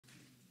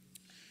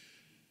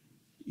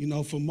You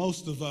know, for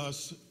most of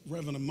us,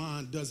 Reverend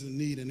Ahman doesn't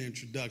need an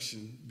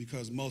introduction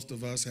because most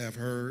of us have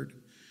heard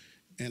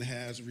and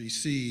has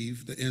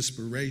received the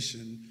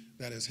inspiration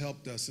that has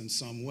helped us in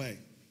some way.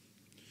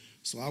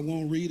 So I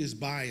won't read his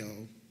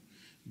bio,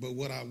 but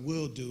what I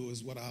will do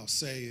is what I'll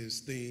say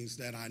is things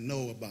that I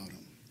know about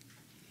him.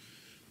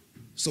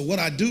 So what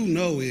I do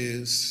know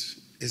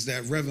is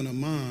that Reverend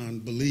Ahman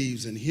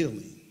believes in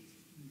healing.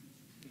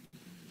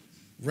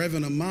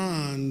 Reverend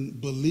Ahman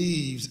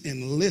believes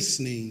in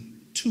listening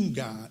to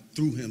God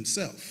through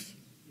himself.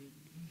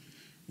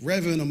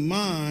 Reverend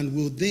Ahman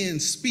will then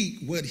speak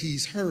what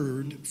he's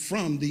heard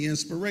from the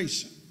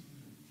inspiration.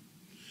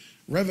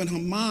 Reverend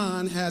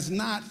Ahman has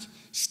not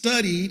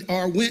studied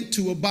or went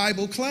to a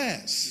Bible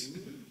class,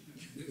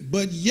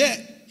 but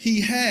yet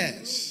he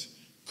has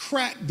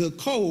cracked the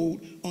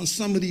code on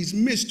some of these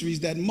mysteries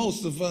that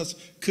most of us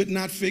could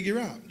not figure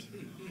out.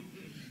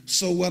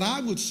 So what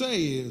I would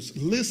say is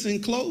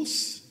listen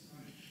close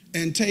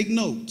and take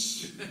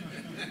notes,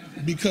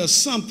 because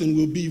something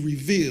will be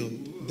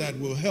revealed that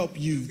will help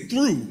you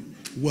through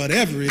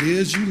whatever it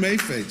is you may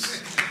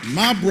face.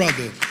 My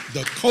brother,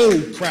 the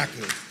code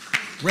cracker,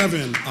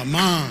 Reverend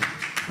Ahman.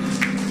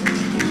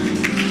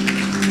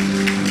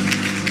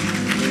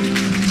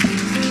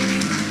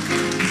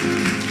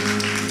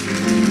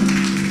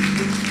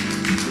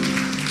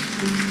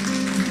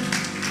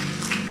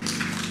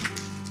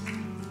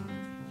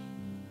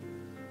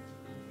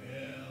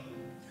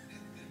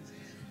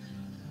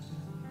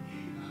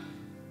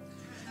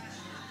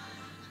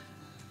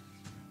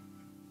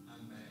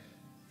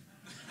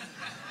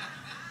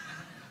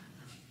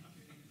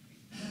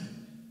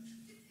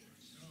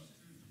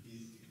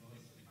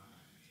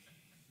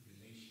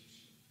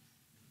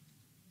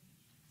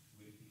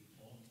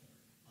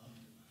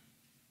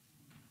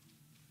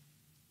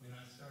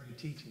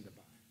 Teaching the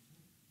Bible,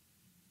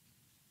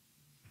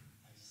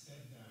 I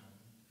sat down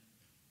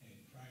and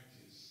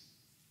practiced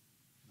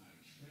my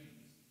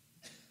training,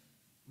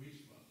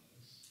 which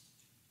was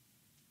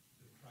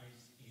the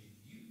Christ in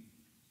you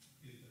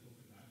is the book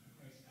of God. The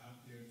Christ out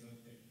there is up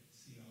there.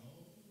 See, all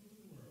over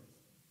the world,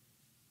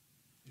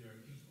 there are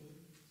people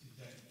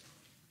today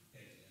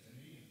at 11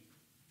 a.m.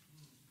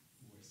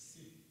 who are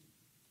sitting,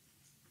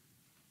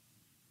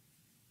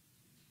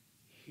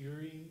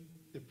 hearing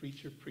the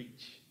preacher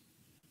preach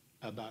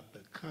about the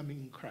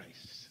coming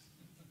Christ.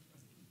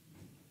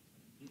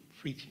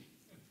 Preaching.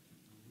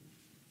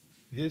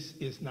 This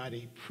is not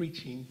a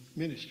preaching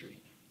ministry.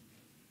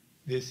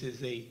 This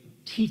is a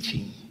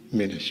teaching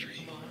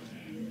ministry.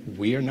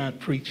 We are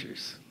not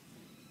preachers.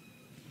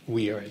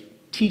 We are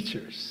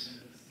teachers.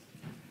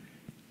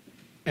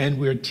 And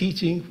we're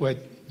teaching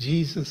what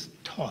Jesus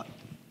taught.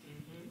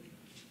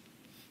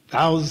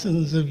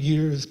 Thousands of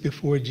years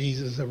before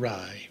Jesus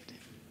arrived,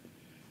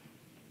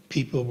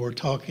 people were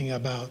talking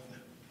about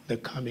the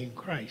coming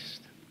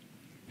Christ.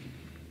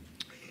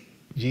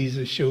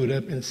 Jesus showed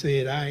up and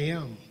said, I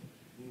am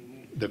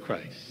the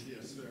Christ.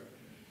 Yes, sir.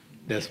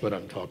 That's what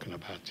I'm talking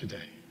about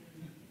today.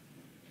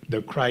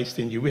 The Christ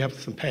in you. We have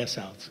some pass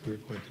outs. We're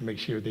going to make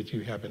sure that you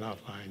have an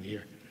outline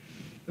here.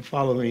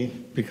 Follow me,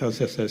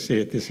 because as I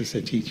said, this is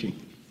a teaching.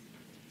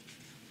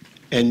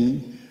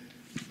 And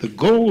the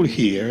goal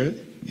here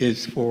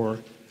is for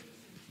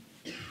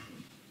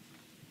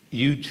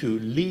you to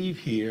leave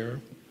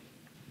here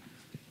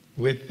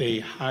with a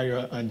higher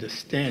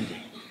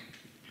understanding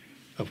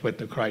of what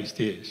the Christ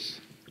is.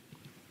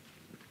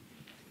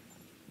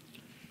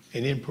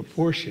 And in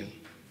proportion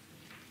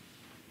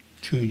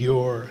to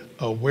your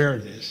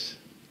awareness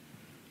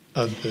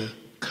of the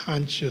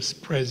conscious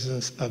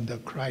presence of the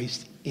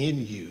Christ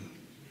in you,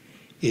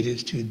 it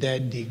is to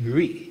that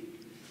degree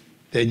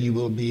that you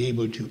will be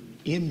able to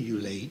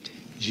emulate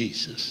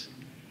Jesus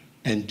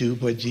and do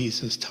what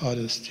Jesus taught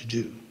us to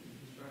do.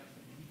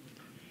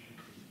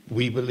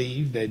 We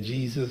believe that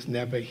Jesus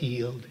never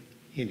healed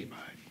anybody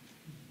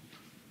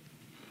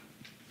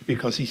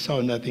because he saw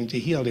nothing to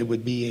heal. It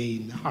would be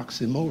an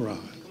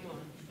oxymoron.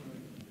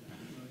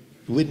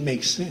 It wouldn't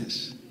make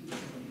sense.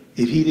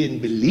 If he didn't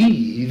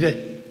believe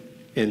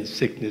in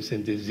sickness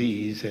and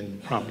disease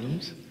and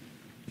problems,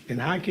 then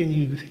how can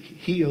you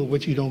heal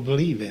what you don't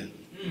believe in?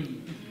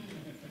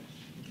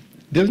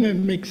 Doesn't that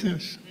make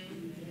sense?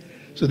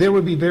 So there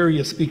will be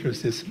various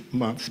speakers this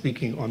month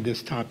speaking on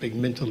this topic,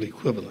 mental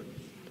equivalent.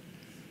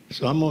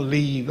 So I'm going to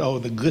leave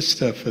all the good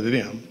stuff for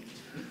them.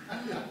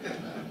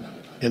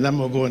 And I'm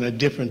going to go in a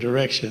different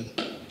direction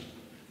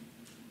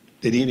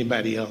than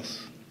anybody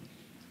else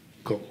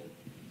go.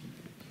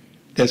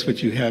 That's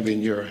what you have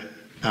in your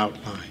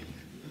outline.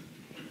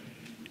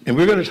 And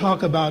we're going to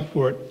talk about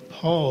what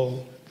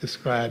Paul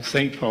described,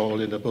 St. Paul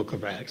in the book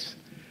of Acts,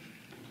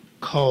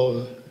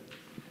 called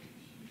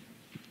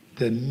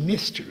the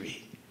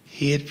mystery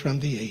hid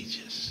from the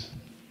ages.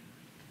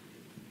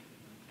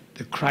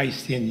 The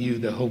Christ in you,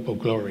 the hope of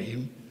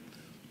glory.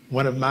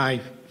 One of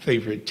my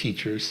favorite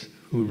teachers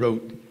who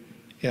wrote,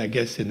 I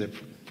guess in the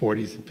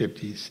 40s and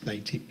 50s,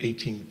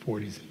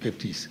 1840s and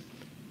 50s,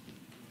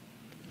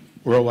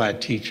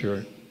 worldwide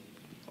teacher,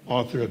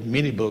 author of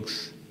many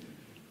books,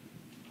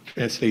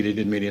 translated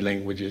in many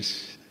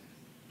languages,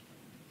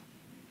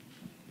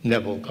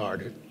 Neville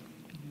Goddard,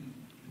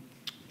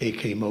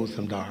 A.K.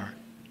 Mozamdar,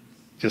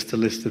 just a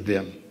list of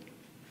them.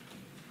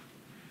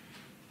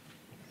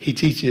 He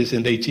teaches,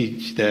 and they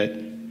teach, that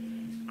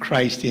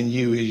Christ in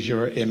you is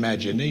your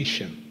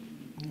imagination.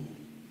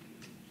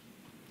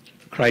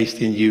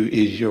 Christ in you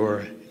is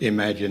your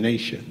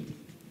imagination.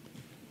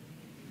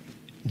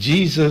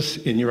 Jesus,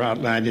 in your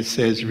outline, it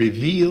says,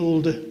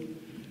 revealed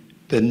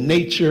the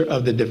nature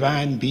of the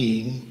divine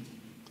being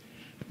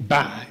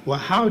by. Well,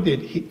 how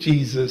did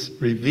Jesus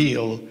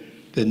reveal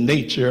the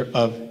nature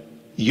of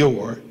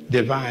your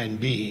divine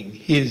being,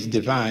 his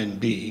divine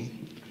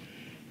being?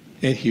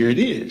 And here it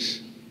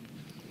is.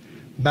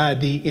 By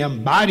the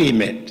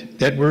embodiment.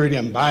 That word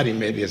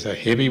embodiment is a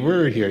heavy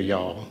word here,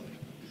 y'all.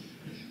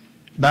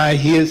 By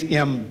his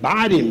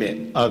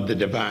embodiment of the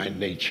divine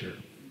nature.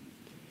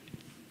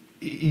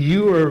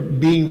 You are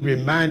being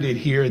reminded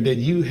here that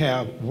you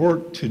have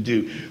work to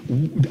do.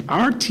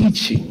 Our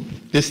teaching,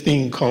 this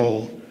thing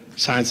called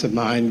science of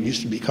mind,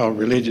 used to be called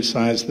religious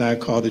science, now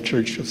called the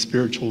Church of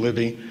Spiritual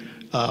Living.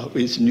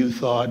 It's New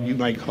Thought. You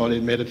might call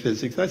it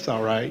metaphysics. That's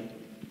all right.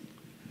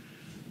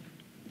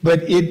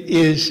 But it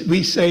is,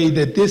 we say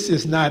that this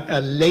is not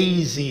a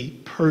lazy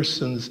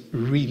person's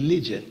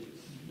religion.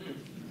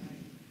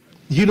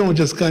 You don't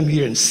just come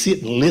here and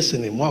sit and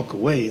listen and walk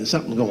away and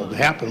something's going to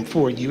happen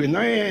for you and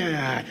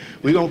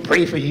we're going to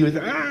pray for you.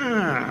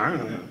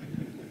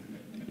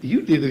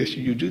 You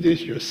do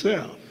this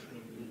yourself.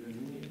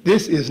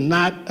 This is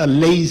not a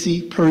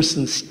lazy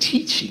person's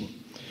teaching.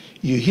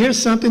 You hear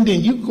something,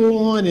 then you go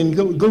on and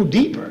go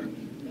deeper.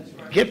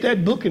 Get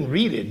that book and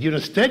read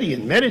it. Study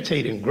and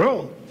meditate and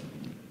grow.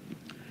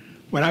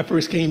 When I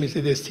first came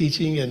into this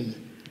teaching in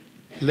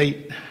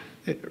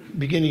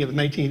beginning of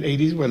the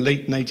 1980s, or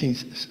late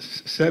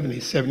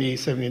 1970s, 78,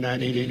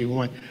 79, 80,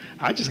 81,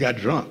 I just got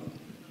drunk.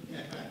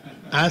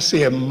 I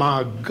said,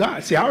 my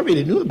God. See, I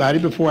already knew about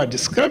it before I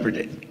discovered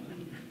it.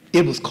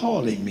 It was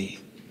calling me.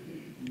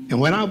 And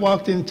when I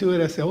walked into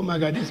it, I said, oh my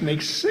God, this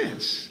makes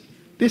sense.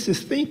 This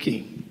is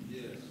thinking.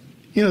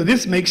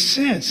 This makes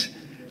sense.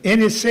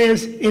 And it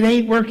says it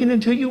ain't working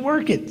until you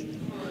work it.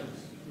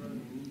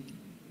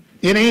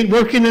 It ain't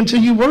working until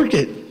you work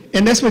it.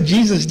 And that's what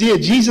Jesus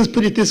did. Jesus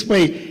put it this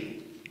way: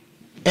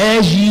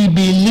 as ye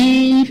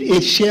believe,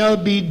 it shall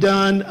be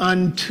done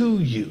unto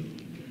you.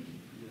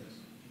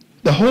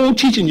 The whole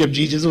teaching of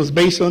Jesus was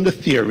based on the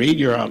theory,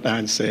 your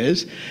outline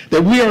says,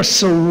 that we are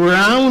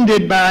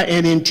surrounded by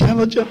an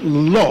intelligent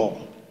law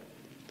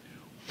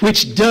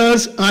which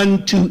does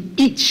unto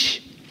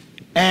each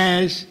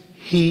as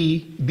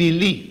he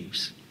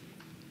believes.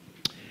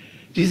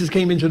 Jesus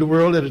came into the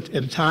world at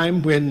a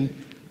time when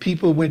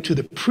people went to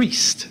the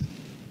priest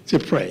to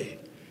pray,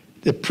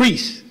 the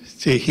priest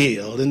to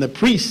heal, and the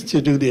priest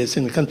to do this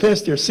and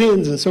confess their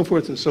sins and so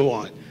forth and so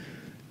on.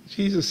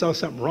 Jesus saw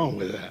something wrong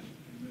with that.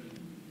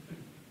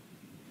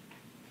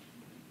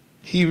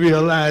 He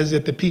realized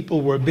that the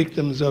people were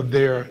victims of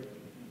their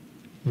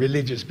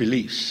religious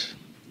beliefs.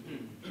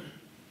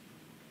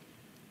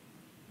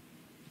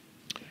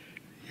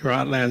 Your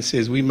outline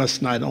says we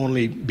must not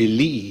only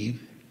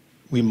believe,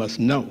 we must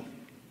know.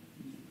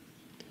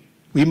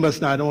 We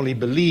must not only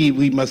believe,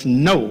 we must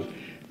know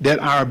that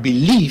our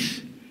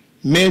belief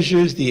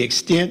measures the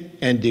extent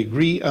and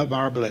degree of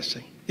our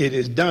blessing. It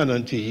is done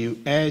unto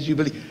you as you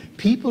believe.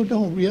 People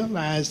don't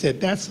realize that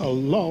that's a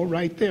law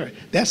right there.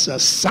 That's a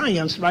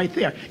science right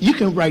there. You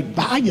can write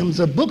volumes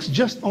of books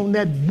just on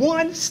that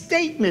one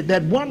statement,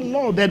 that one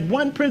law, that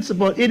one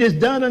principle. It is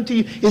done unto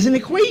you. It's an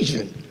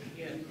equation.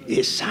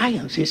 It's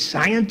science. It's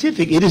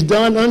scientific. It is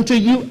done unto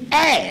you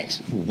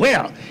as.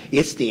 Well,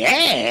 it's the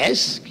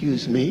as,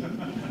 excuse me,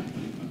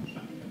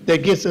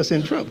 that gets us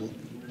in trouble.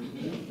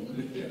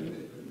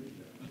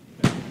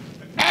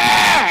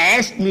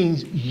 As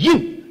means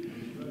you.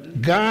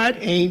 God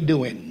ain't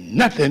doing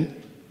nothing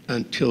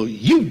until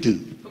you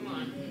do.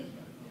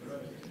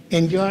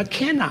 And God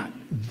cannot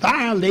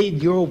violate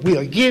your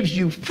will. He gives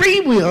you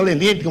free will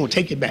and then going to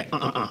take it back.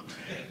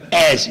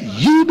 As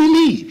you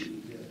believe.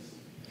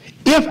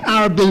 If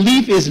our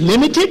belief is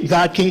limited,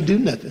 God can't do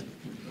nothing.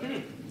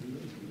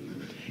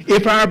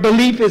 If our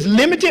belief is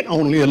limited,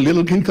 only a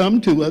little can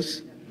come to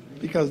us,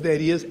 because that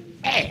is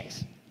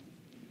as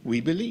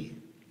we believe.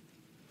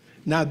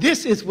 Now,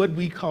 this is what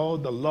we call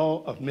the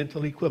law of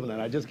mental equivalent.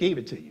 I just gave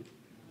it to you.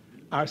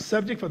 Our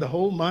subject for the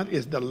whole month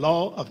is the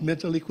law of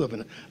mental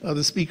equivalent.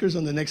 Other speakers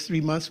on the next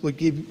 3 months will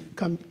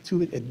come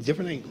to it at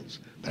different angles.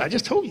 But I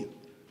just told you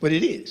what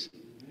it is.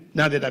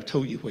 Now that I've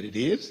told you what it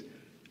is,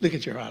 look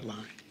at your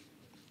outline.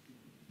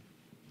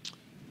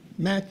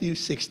 Matthew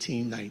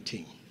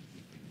 16:19.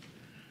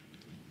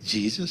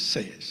 Jesus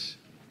says,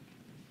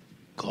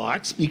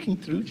 God speaking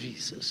through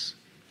Jesus,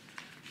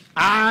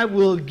 I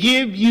will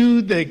give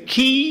you the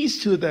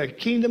keys to the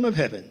kingdom of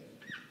heaven.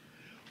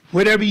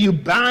 Whatever you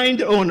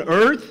bind on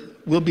earth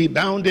will be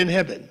bound in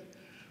heaven.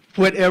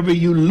 Whatever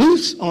you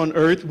loose on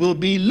earth will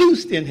be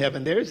loosed in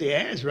heaven. There's the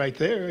as right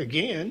there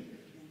again.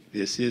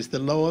 This is the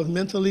law of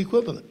mental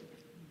equivalent.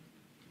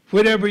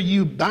 Whatever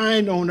you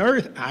bind on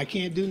earth, I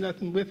can't do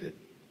nothing with it.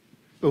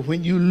 But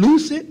when you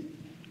loose it,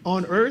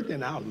 on earth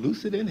and I'll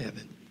loose it in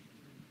heaven.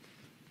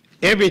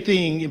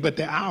 Everything but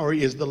the hour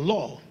is the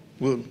law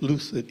will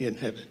loose it in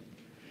heaven.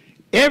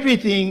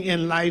 Everything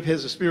in life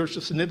has a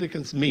spiritual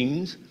significance,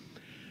 means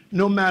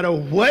no matter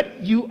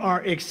what you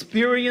are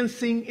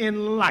experiencing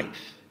in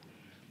life,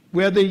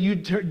 whether you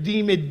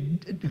deem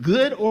it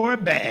good or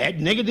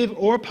bad, negative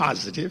or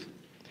positive,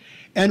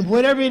 and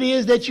whatever it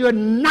is that you're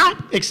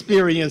not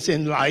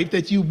experiencing in life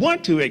that you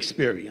want to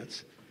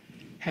experience,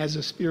 has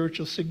a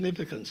spiritual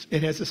significance.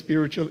 It has a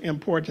spiritual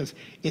importance.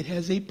 It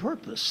has a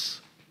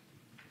purpose.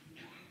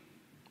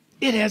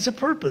 It has a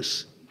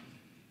purpose.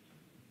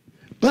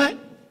 But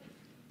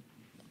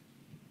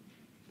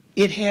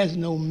it has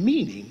no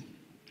meaning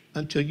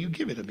until you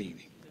give it a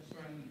meaning.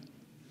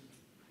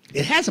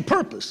 It has a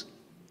purpose.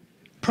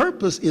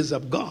 Purpose is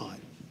of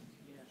God.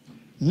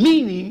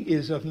 Meaning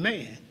is of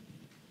man.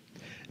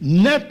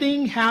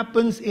 Nothing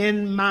happens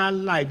in my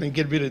life, and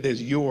get rid of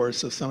this yours,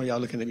 so some of y'all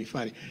looking at me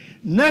funny.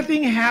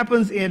 Nothing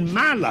happens in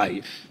my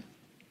life,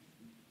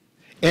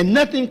 and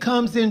nothing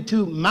comes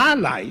into my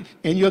life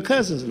and your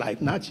cousin's life,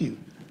 not you.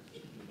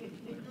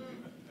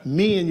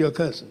 Me and your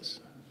cousins.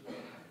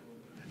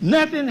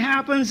 Nothing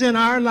happens in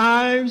our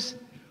lives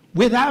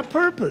without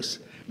purpose,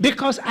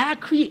 because I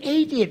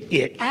created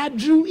it. I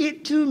drew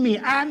it to me.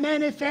 I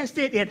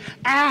manifested it.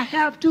 I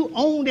have to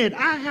own it.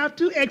 I have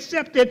to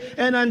accept it.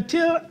 And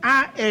until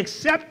I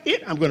accept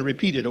it, I'm going to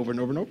repeat it over and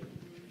over and over.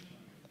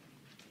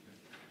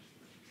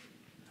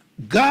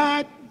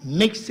 God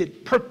makes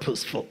it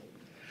purposeful.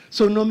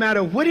 So no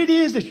matter what it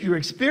is that you're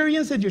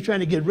experiencing, that you're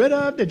trying to get rid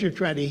of, that you're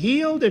trying to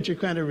heal, that you're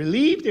trying to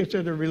relieve, that you're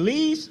trying to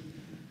release,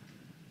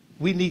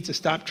 we need to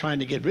stop trying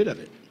to get rid of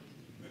it.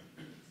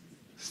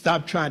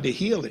 Stop trying to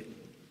heal it.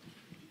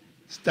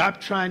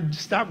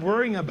 Stop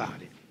worrying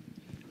about it.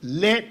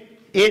 Let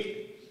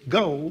it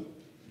go.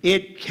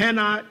 It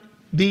cannot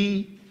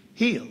be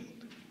healed.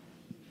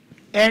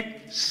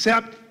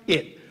 Accept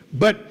it.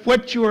 But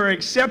what you are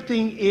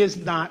accepting is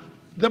not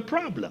the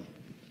problem.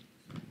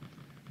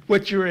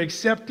 What you're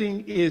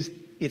accepting is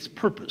its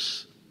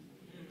purpose.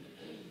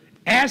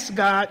 Ask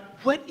God,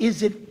 what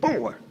is it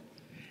for?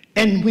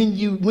 And when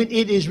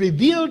it is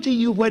revealed to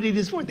you what it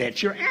is for,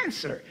 that's your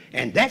answer.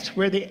 And that's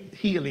where the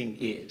healing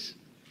is.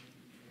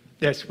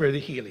 That's where the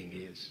healing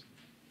is.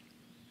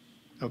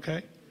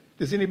 Okay?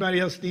 Does anybody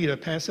else need a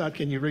pass out?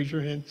 Can you raise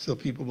your hand so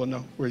people will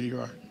know where you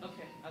are?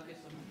 Okay, I'll get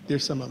some.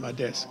 There's some on my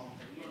desk.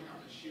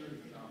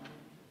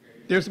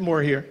 There's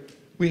more here.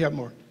 We have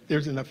more.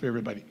 There's enough for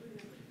everybody.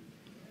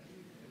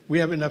 We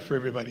have enough for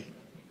everybody.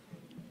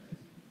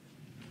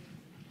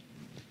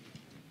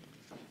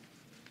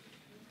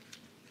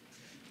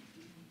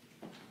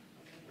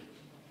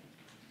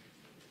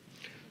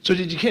 So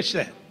did you catch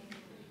that?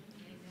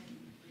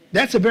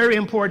 That's a very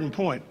important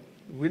point.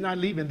 We're not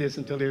leaving this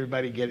until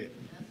everybody get it.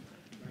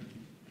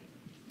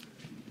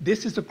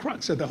 This is the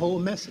crux of the whole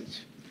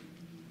message.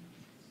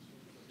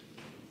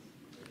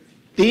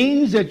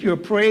 Things that you're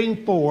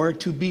praying for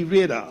to be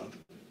rid of.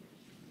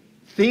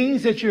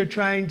 Things that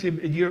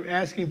you're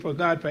asking for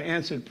God for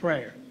answered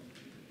prayer.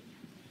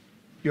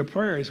 Your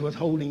prayer is what's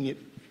holding it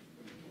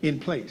in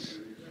place.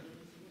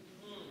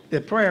 The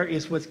prayer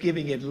is what's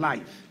giving it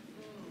life.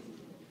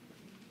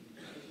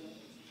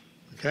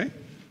 Okay?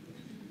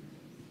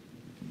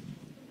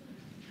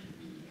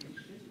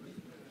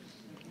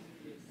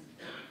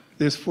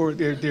 There's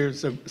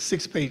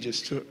 6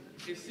 pages to it.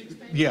 It's 6 pages?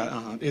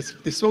 Yeah, it's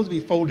supposed to be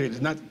folded.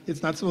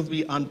 It's not supposed to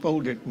be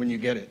unfolded when you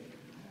get it.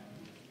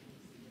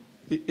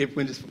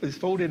 When it's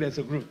folded as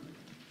a group,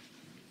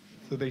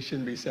 so they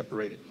shouldn't be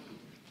separated.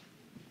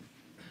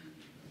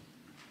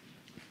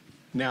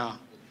 Now,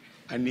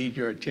 I need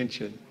your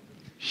attention.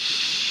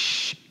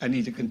 Shh, I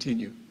need to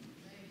continue.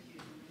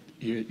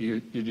 You're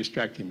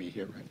distracting me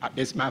here. Right?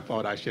 It's my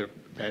fault. I should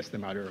have passed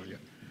them out earlier.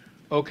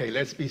 Okay,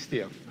 let's be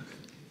still.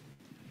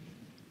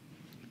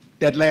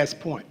 That last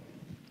point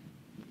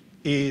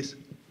is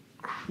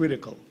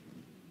critical.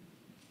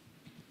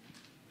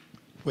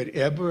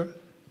 Whatever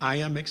I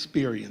am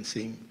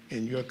experiencing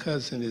and your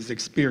cousin is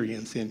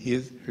experiencing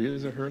his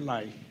or her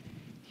life,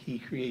 he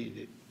created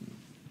it.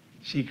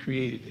 She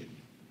created it.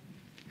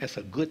 That's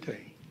a good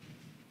thing.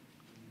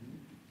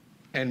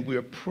 And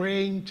we're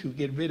praying to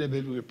get rid of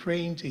it. We're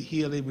praying to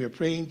heal it. We're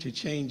praying to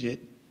change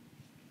it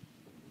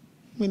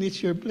when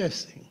it's your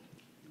blessing.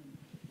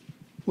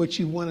 What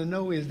you want to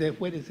know is that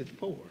what is it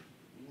for?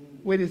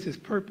 What is its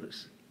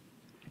purpose?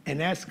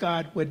 And ask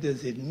God, what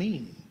does it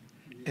mean?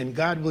 And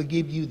God will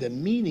give you the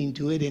meaning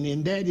to it, and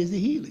in that is the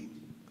healing.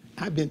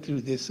 I've been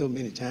through this so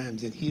many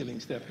times in healing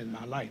stuff in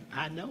my life.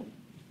 I know.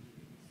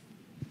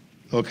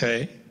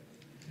 Okay.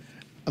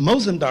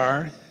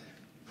 Mozendar,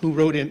 who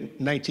wrote in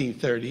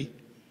 1930,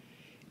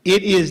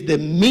 it is the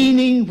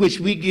meaning which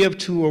we give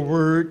to a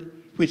word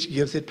which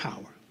gives it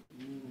power.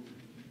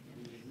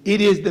 It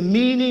is the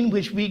meaning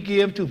which we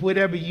give to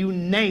whatever you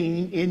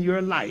name in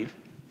your life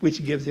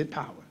which gives it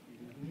power.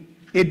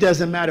 It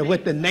doesn't matter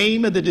what the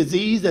name of the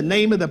disease, the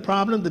name of the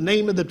problem, the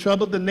name of the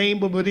trouble, the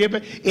name of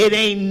whatever. It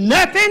ain't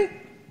nothing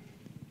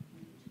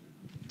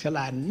till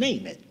I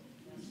name it,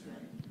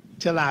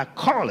 till I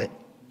call it,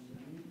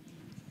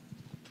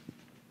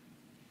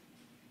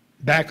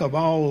 back of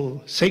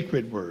all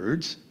sacred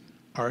words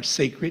are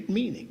sacred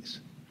meanings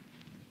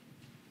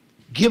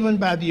given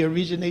by the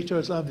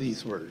originators of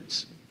these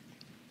words.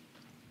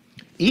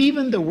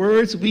 Even the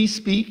words we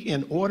speak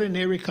in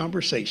ordinary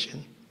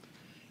conversation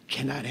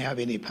cannot have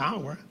any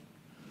power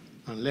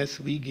unless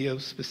we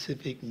give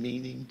specific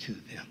meaning to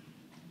them.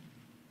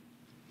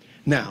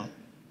 Now,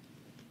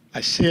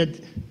 I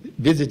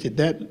visited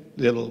that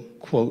little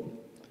quote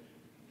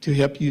to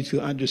help you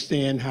to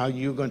understand how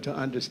you're going to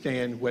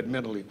understand what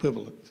mental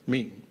equivalents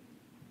mean.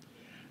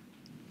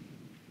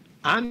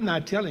 I'm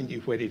not telling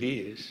you what it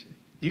is.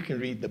 You can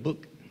read the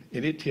book,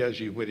 and it tells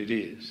you what it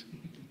is.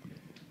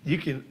 You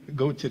can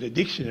go to the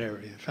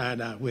dictionary and find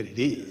out what it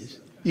is.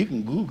 You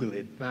can Google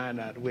it and find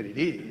out what it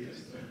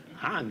is.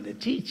 I'm the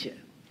teacher.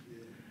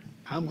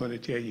 I'm going to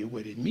tell you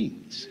what it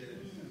means.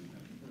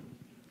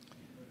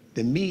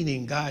 The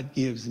meaning God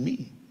gives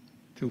me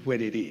to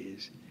what it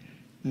is.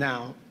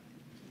 Now,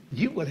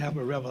 you will have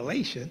a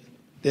revelation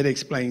that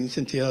explains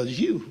and tells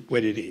you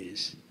what it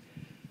is.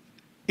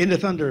 In The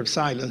Thunder of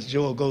Silence,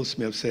 Joel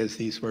Goldsmith says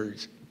these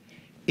words: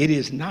 "It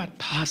is not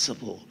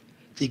possible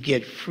to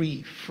get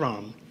free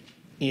from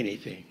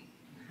anything."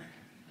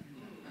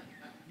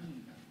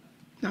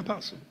 Not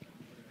possible.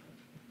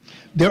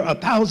 There are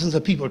thousands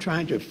of people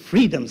trying to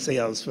free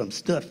themselves from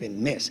stuff and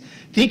mess,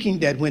 thinking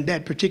that when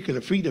that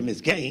particular freedom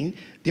is gained,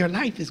 their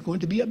life is going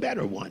to be a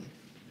better one.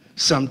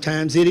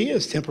 Sometimes it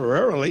is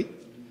temporarily,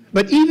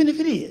 but even if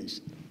it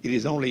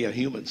is only a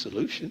human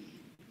solution,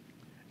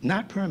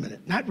 not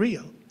permanent, not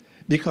real,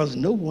 because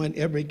no one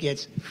ever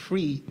gets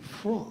free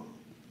from.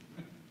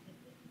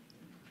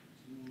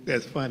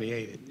 That's funny,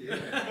 ain't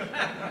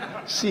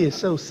it? See, it's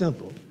so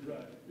simple,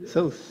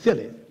 so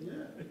silly.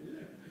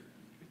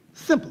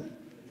 Simple.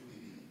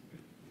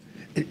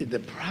 The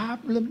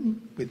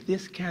problem with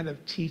this kind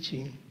of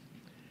teaching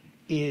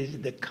is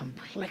the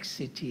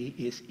complexity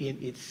is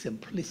in its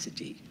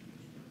simplicity.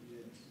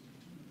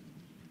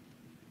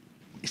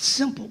 It's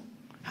simple.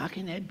 How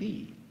can that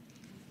be?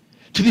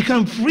 To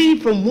become free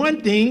from one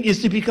thing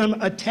is to become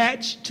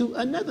attached to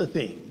another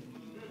thing.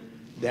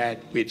 That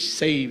which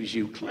saves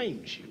you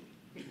claims you.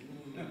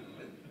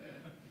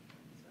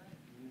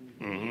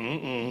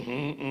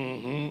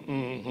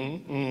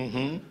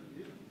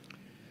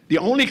 The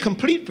only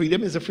complete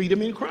freedom is a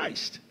freedom in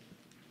Christ.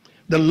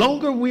 The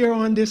longer we are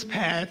on this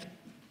path,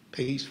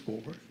 page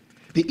 4,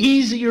 the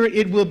easier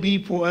it will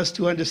be for us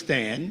to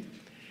understand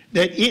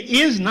that it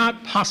is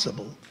not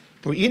possible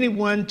for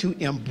anyone to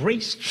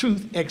embrace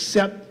truth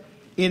except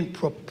in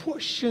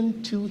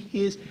proportion to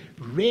his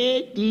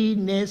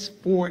readiness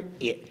for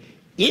it.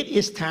 It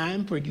is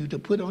time for you to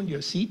put on your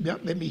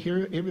seatbelt. Let me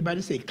hear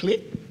everybody say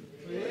click.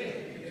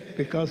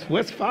 Because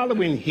what's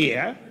following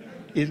here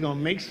is going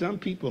to make some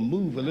people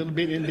move a little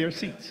bit in their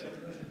seats.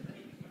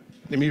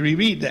 Let me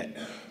reread that.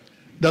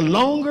 The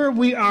longer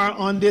we are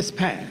on this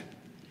path,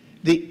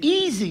 the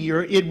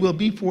easier it will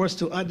be for us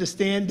to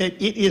understand that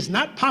it is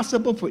not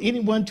possible for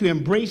anyone to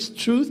embrace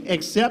truth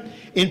except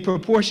in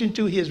proportion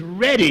to his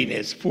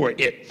readiness for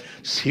it.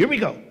 So here we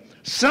go.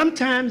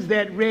 Sometimes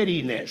that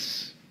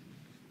readiness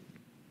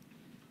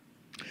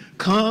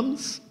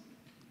comes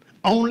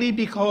only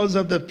because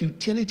of the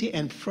futility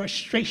and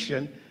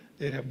frustration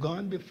that have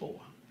gone before.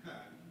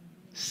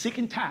 Sick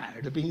and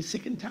tired of being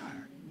sick and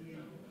tired.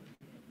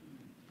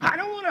 I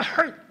don't want to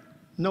hurt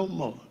no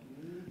more.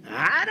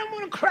 I don't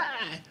want to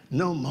cry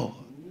no more.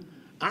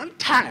 I'm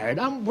tired.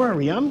 I'm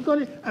worried.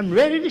 I'm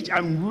ready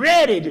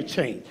to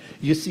change.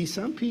 You see,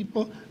 some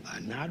people are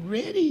not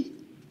ready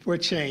for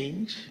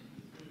change.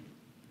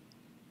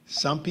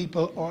 Some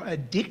people are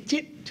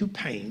addicted to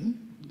pain.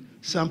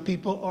 Some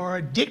people are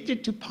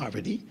addicted to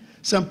poverty.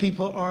 Some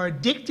people are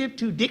addicted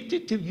to,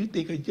 you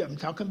think I'm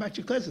talking about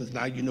your cousins.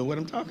 Now you know what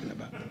I'm talking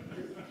about.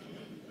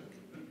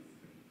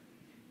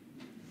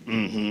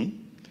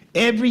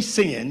 Every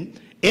sin,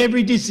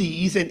 every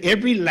disease, and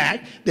every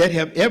lack that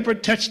have ever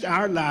touched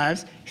our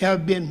lives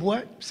have been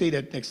what? Say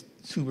that next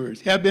two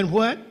words. Have been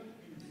what?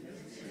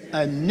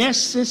 A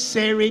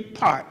necessary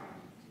part.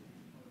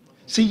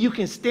 See, you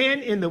can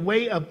stand in the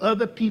way of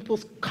other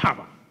people's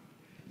karma.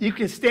 You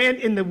can stand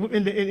in the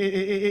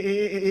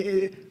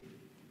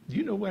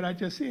you know what I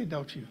just said,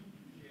 don't you?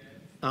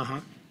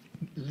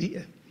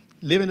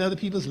 Living other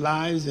people's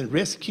lives and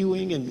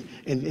rescuing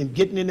and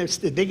getting in there.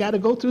 They got to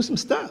go through some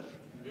stuff.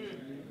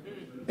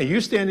 And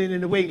you're standing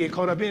in the way and get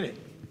caught up in it.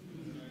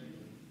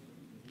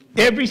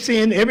 Every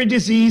sin, every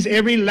disease,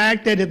 every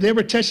lack that has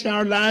ever touched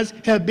our lives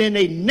have been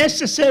a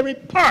necessary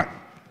part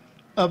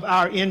of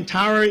our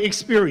entire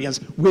experience,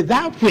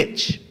 without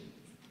which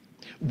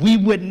we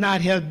would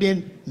not have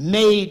been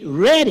made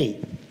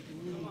ready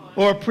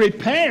or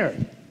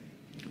prepared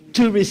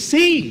to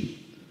receive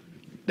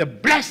the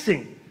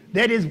blessing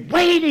that is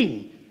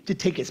waiting to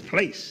take its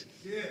place.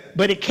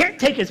 But it can't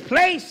take its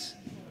place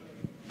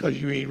because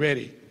you ain't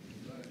ready.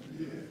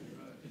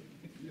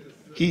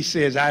 He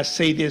says, I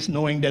say this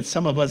knowing that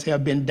some of us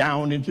have been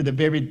down into the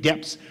very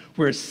depths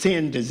where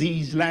sin,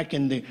 disease, lack,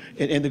 and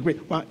the great.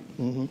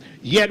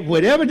 Yet,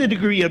 whatever the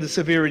degree of the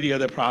severity of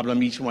the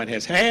problem each one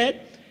has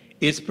had,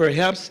 It's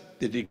perhaps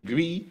the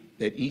degree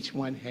that each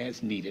one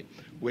has needed.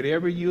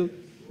 Whatever you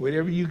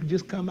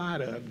just come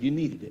out of, you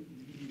needed it.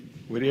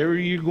 Whatever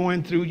you're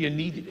going through, you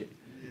needed it.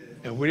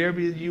 And whatever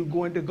you're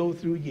going to go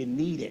through, you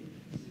need it.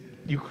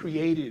 You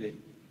created it.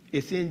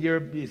 It's in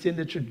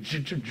the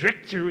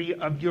trajectory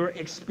of your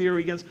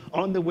experience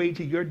on the way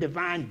to your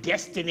divine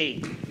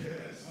destiny.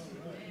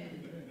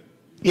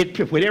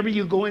 Whatever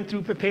you're going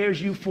through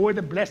prepares you for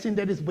the blessing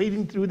that is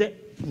waiting through the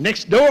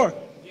next door.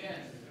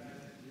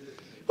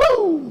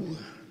 Woo!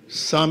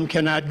 Some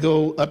cannot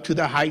go up to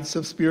the heights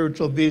of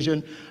spiritual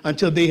vision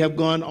until they have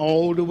gone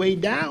all the way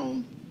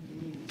down,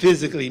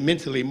 physically,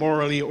 mentally,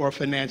 morally, or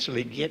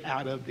financially. Get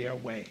out of their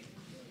way.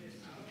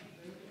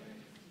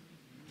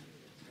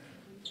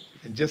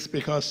 And just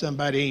because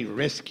somebody ain't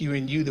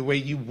rescuing you the way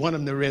you want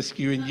them to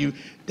rescue you,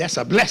 that's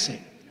a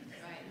blessing.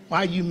 Why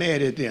are you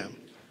mad at them?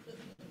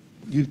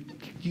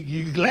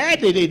 You're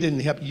glad that they didn't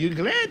help you. You're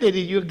glad.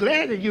 You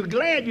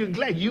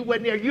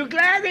weren't there. You're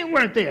glad they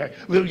weren't there.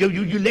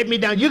 You let me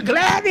down. You're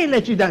glad they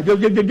let you down.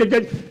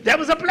 That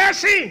was a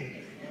blessing.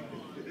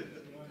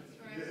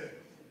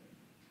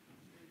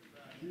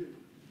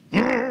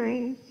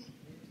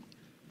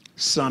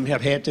 Some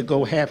have had to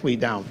go halfway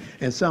down,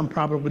 and some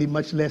probably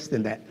much less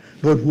than that.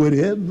 But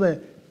whatever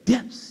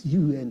depths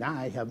you and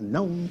I have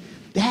known,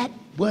 that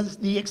was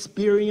the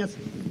experience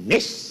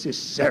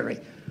necessary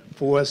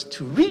for us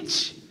to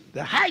reach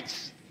the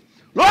heights.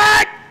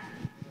 Lord,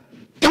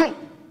 don't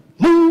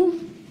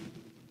move.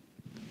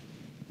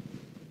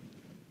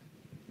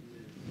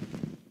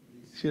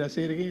 Should I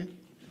say it again?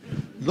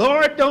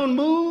 Lord, don't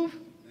move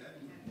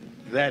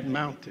that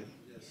mountain.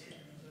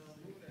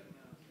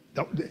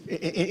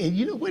 And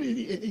you know what?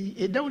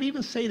 It don't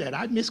even say that.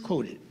 I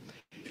misquoted.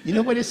 You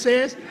know what it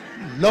says?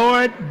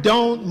 Lord,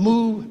 don't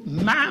move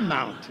my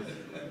mountain.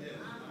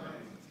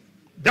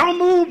 Don't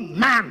move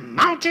my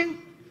mountain.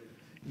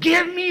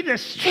 Give me the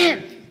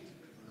strength.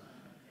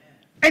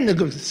 And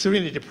the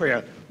serenity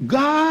prayer.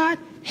 God,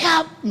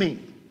 help me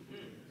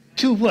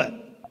to what?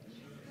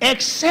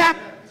 Accept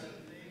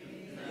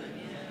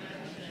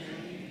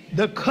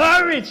the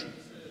courage,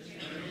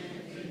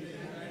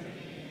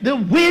 the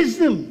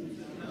wisdom.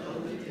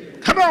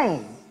 Come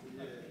on.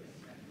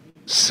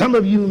 Some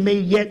of you may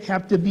yet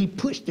have to be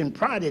pushed and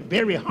prodded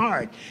very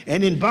hard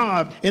and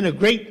involved in a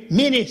great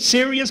many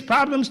serious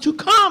problems to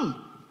come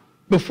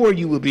before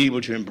you will be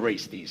able to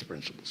embrace these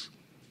principles.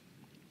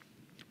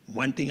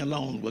 One thing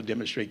alone will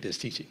demonstrate this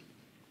teaching.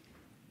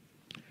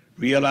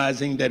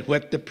 Realizing that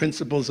what the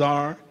principles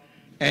are,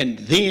 and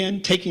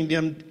then taking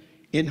them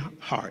in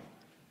heart,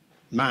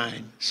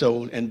 mind,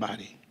 soul, and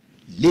body,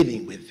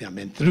 living with them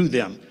and through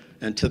them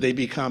until they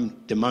become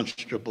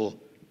demonstrable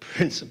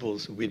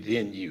principles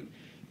within you.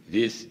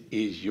 This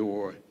is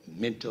your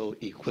mental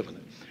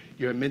equivalent.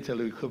 Your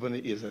mental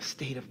equivalent is a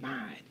state of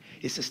mind.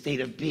 It's a state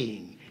of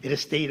being. It's a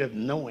state of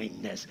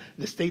knowingness.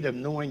 The state of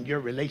knowing your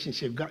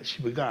relationship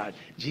with God.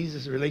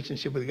 Jesus'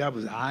 relationship with God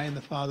was, I and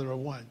the Father are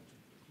one.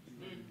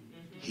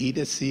 He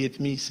that seeth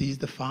me sees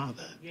the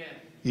Father. Yeah.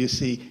 You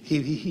see,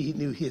 he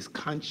knew his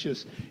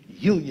conscious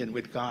union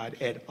with God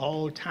at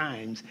all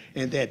times,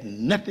 and that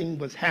nothing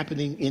was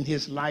happening in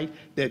his life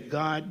that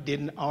God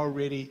didn't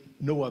already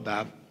know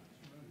about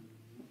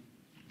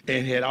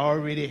and had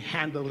already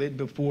handled it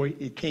before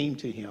it came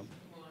to him.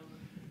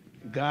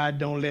 God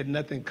don't let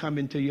nothing come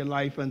into your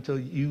life until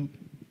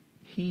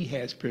he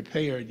has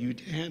prepared you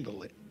to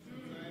handle it.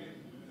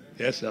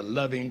 That's a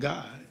loving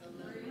God.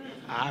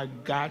 I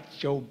got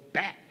your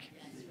back.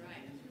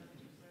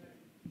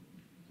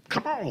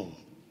 Come on.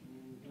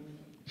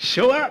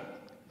 Show up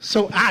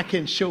so I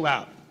can show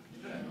out.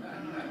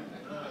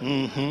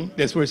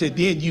 That's where it said,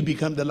 then you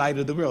become the light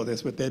of the world.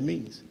 That's what that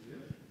means.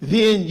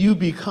 Then you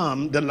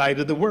become the light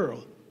of the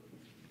world.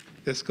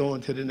 Let's go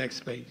on to the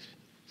next page.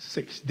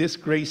 6. This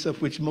grace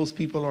of which most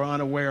people are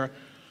unaware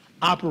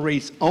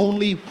operates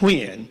only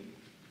when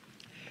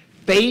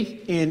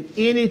faith in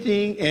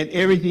anything and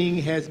everything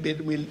has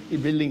been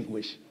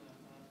relinquished.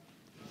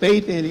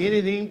 Faith in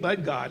anything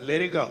but God.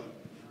 Let it go.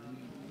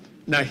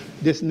 Now,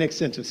 this next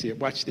sentence here,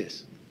 watch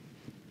this.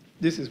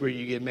 This is where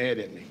you get mad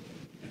at me.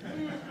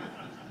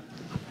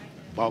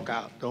 Walk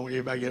out. Don't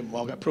everybody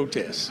walk out.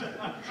 Protest.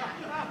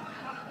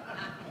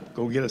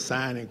 Go get a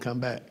sign and come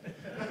back.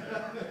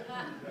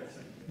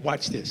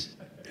 Watch this.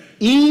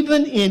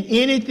 Even in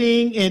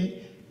anything, and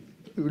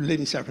let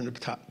me start from the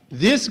top.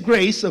 This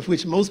grace of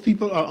which most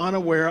people are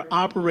unaware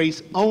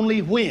operates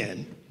only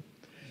when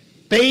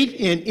faith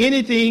in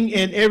anything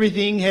and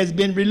everything has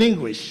been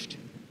relinquished,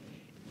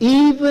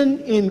 even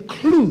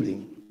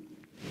including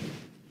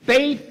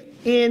faith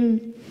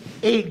in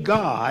a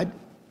God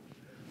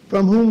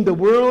from whom the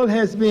world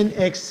has been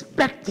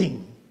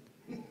expecting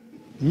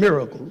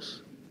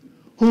miracles,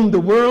 whom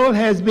the world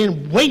has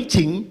been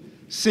waiting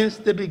since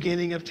the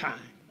beginning of time.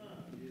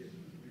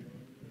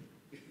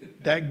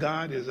 That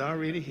God is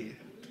already here.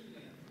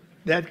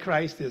 That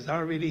Christ is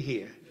already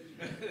here.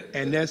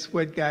 And that's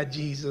what got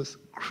Jesus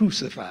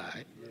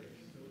crucified.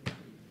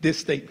 This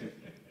statement.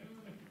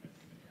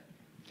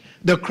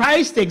 The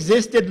Christ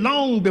existed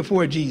long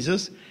before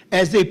Jesus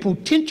as a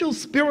potential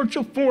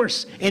spiritual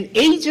force, an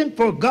agent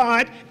for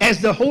God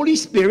as the Holy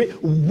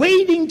Spirit,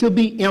 waiting to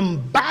be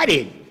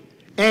embodied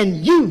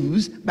and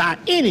used by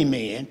any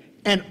man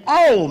and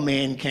all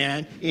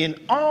mankind in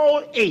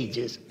all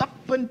ages.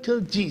 Up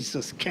until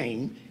Jesus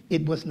came,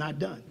 it was not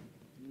done.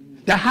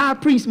 The high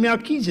priest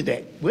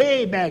Melchizedek,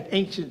 way back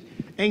ancient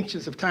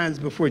of times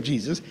before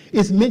Jesus,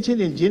 is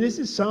mentioned in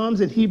Genesis, Psalms,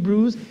 and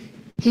Hebrews.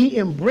 He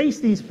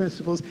embraced these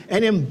principles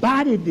and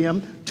embodied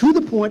them to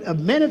the point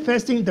of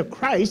manifesting the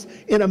Christ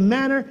in a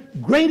manner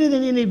greater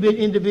than any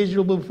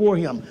individual before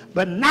him,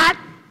 but not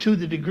to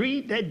the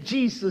degree that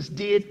Jesus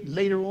did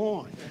later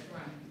on.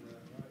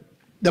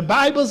 The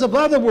Bibles of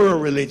other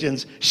world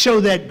religions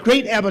show that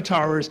great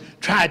avatars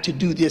tried to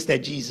do this that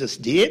Jesus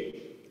did,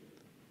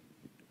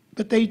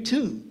 but they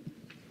too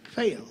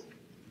failed.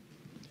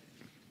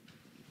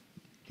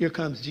 Here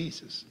comes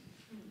Jesus.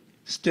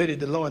 Studied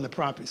the law and the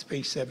prophets,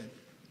 page 7.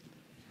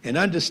 And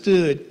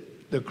understood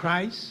the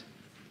Christ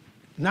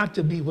not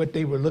to be what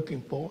they were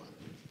looking for,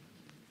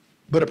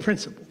 but a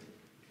principle.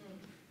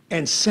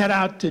 And set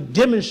out to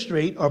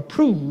demonstrate or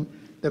prove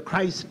the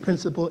Christ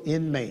principle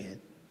in man.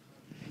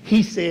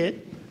 He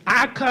said,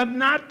 I come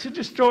not to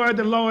destroy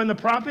the law and the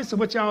prophets of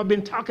what y'all have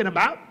been talking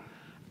about.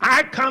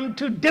 I come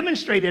to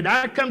demonstrate it.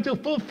 I come to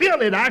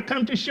fulfill it. I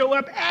come to show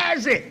up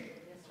as it.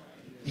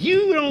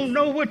 You don't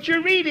know what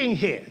you're reading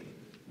here.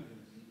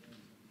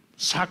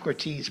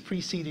 Socrates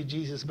preceded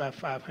Jesus by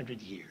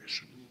 500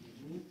 years.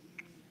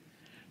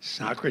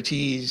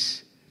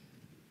 Socrates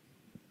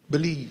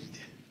believed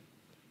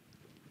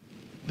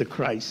the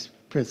Christ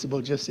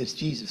principle just as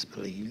Jesus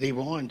believed. They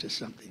were on to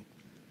something.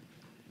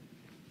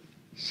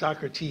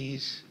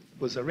 Socrates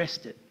was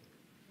arrested.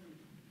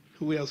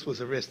 Who else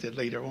was arrested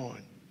later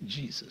on?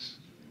 Jesus.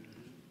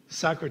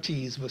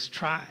 Socrates was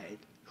tried.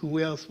 Who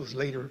else was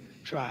later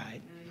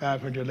tried?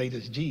 500 later,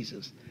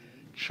 Jesus.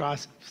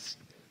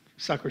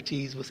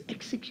 Socrates was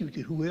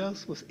executed. Who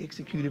else was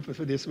executed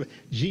for this?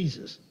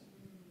 Jesus.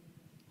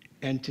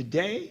 And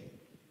today,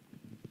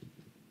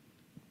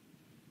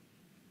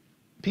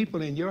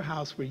 people in your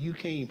house where you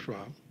came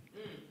from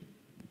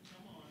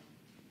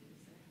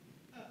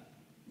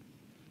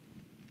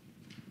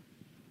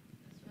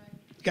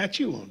got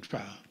you on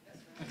trial.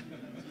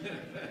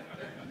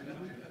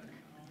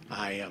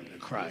 I am the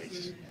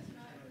Christ.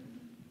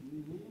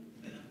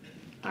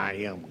 I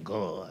am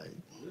God.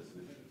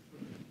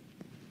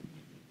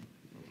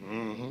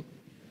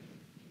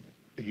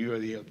 You're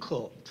the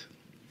occult.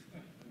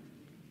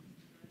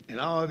 And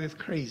all this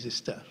crazy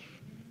stuff.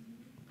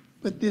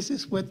 But this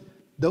is what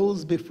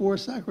those before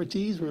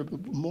Socrates were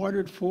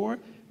martyred for,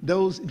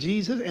 those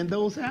Jesus and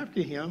those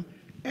after him,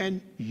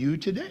 and you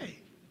today.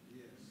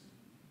 Yes.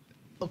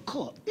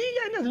 Occult. It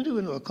ain't got nothing to do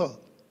with no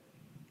occult.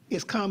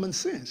 It's common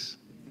sense.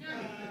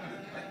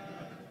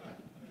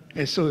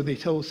 And so they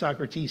told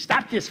Socrates,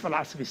 stop this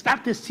philosophy,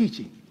 stop this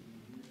teaching.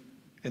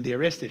 And they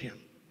arrested him.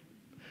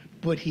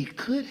 But he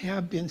could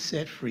have been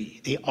set free.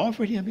 They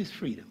offered him his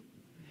freedom.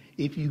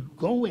 If you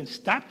go and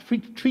stop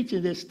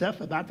preaching this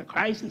stuff about the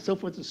Christ and so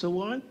forth and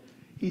so on,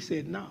 he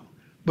said no.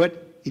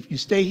 But if you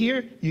stay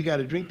here, you got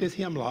to drink this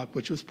hemlock,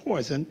 which was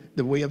poison,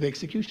 the way of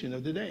execution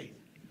of the day.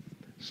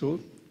 So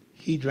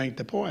he drank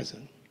the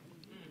poison.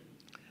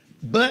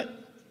 But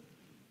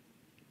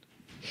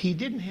he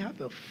didn't have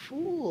the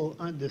full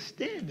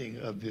understanding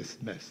of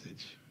this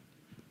message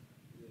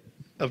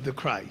of the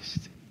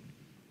Christ.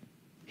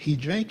 He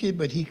drank it,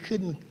 but he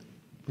couldn't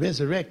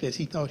resurrect as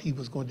he thought he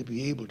was going to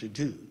be able to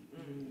do.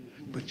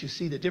 But you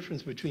see the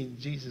difference between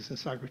Jesus and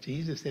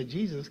Socrates is that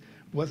Jesus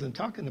wasn't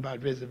talking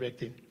about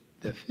resurrecting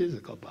the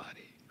physical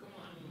body.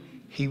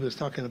 He was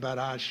talking about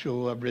our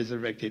show up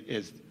resurrected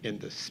as in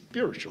the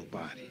spiritual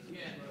body.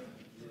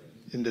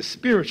 In the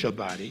spiritual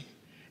body.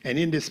 And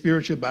in the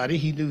spiritual body,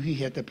 he knew he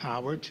had the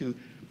power to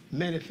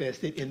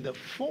manifest it in the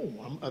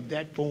form of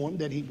that form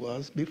that he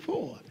was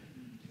before.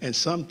 And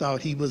some thought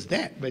he was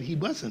that, but he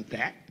wasn't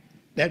that.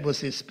 That was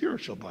his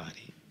spiritual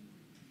body,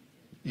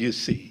 you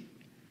see.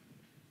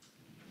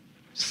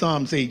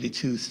 Psalms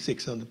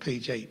 82:6 on the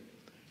page 8.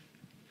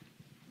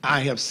 I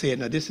have said,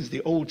 now this is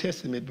the Old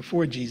Testament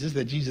before Jesus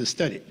that Jesus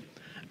studied.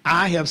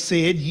 I have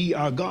said ye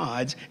are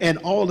gods, and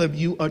all of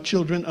you are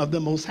children of the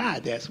Most High.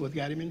 That's what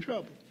got him in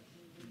trouble.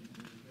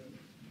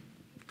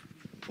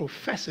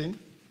 Professing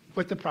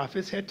what the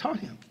prophets had taught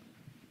him.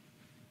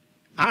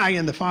 I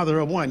and the Father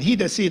are one. He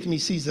that seeth me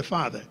sees the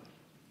Father.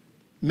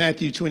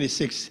 Matthew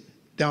 26,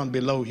 down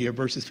below here,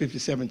 verses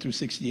 57 through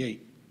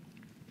 68.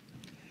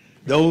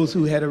 Those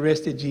who had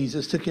arrested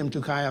Jesus took him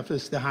to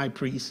Caiaphas, the high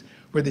priest,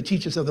 where the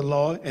teachers of the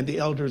law and the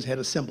elders had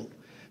assembled.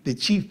 The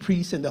chief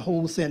priests and the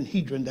whole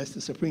Sanhedrin, that's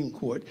the Supreme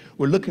Court,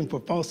 were looking for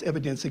false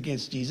evidence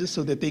against Jesus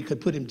so that they could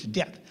put him to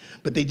death.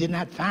 But they did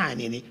not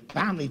find any.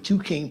 Finally, two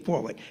came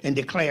forward and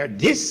declared,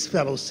 this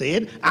fellow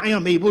said, I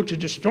am able to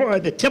destroy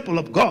the temple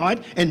of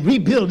God and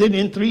rebuild it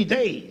in 3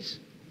 days.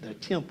 The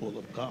temple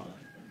of God.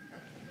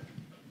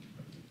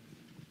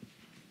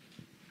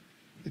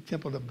 The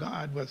temple of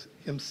God was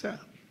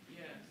himself.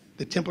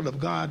 The temple of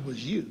God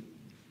was you.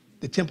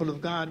 The temple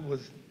of God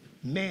was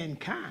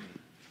mankind,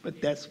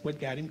 but that's what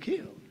got him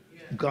killed.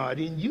 God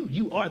in you.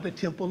 You are the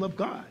temple of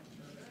God.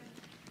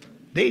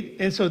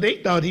 And so they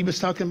thought he was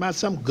talking about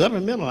some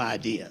governmental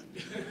idea.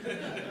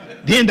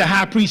 Then the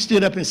high priest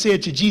stood up and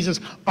said to Jesus,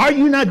 "Are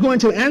you not going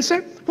to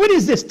answer? What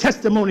is this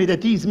testimony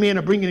that these men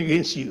are bringing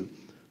against you?"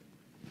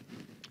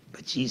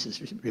 But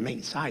Jesus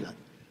remained silent.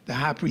 The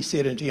high priest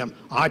said unto him,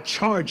 "I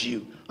charge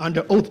you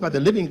under oath by the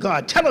living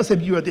God. Tell us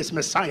if you are this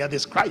Messiah,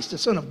 this Christ, the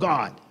Son of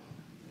God."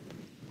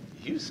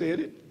 "You said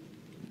it,"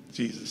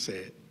 Jesus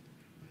said.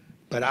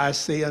 "But I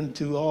say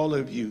unto all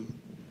of you,"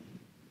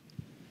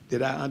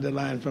 did I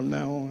underline from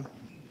now on?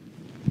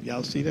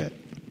 Y'all see that?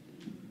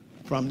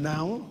 From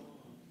now on.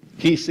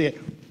 He said,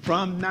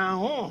 from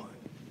now on,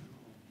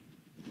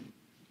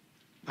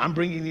 I'm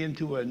bringing you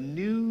into a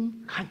new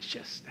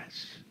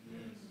consciousness.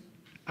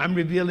 I'm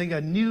revealing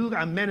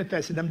I'm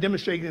manifesting, I'm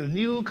demonstrating a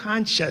new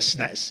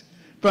consciousness.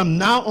 From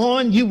now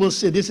on, you will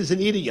see, this is an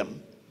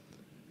idiom,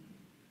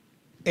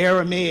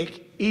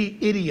 Aramaic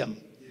idiom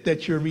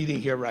that you're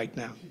reading here right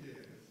now.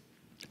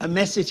 A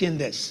message in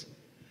this.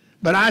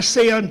 "But I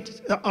say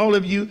unto all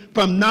of you,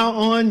 from now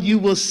on you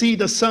will see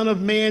the Son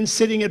of Man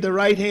sitting at the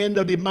right hand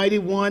of the Mighty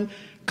One,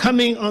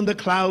 coming on the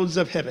clouds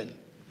of heaven,"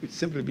 which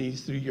simply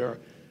means through your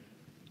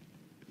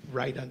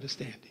right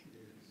understanding.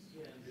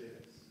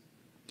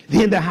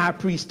 Then the high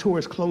priest tore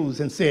his clothes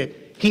and said,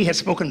 "He has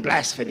spoken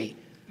blasphemy.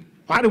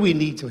 Why do we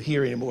need to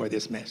hear any more of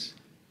this mess?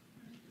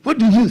 What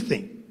do you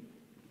think?"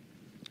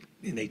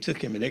 And they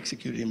took him and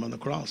executed him on the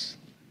cross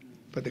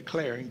for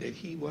declaring that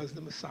he was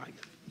the Messiah,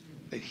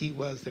 that he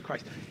was the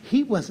Christ.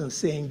 He wasn't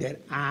saying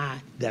that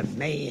I, the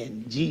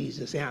man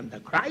Jesus, am the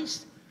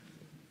Christ.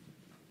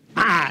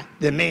 I,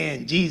 the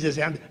man Jesus,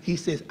 he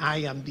says, I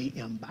am the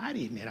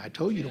embodiment. I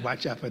told you to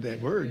watch out for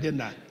that word,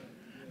 didn't I?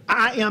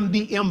 I am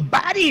the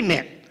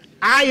embodiment.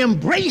 I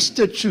embrace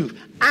the truth.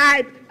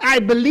 I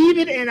believe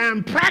it and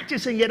I'm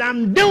practicing it.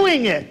 I'm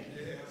doing it.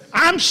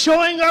 I'm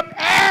showing up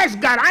as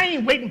God. I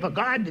ain't waiting for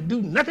God to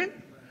do nothing.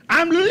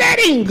 I'm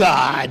letting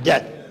God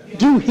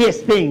do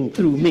his thing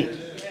through me.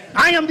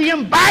 I am the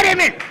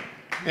embodiment.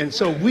 And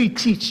so we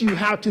teach you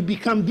how to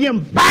become the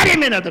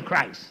embodiment of the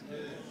Christ.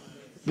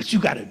 But you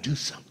got to do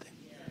something.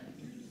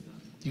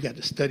 You got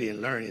to study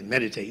and learn and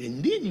meditate.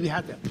 And then you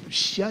have to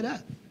shut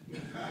up.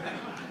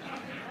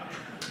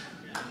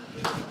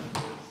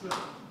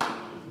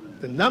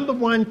 The number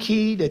one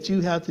key that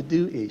you have to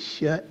do is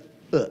shut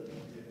up.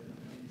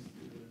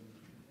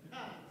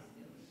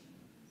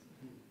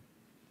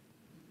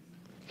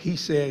 He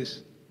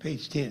says,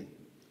 page 10,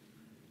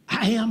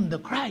 I am the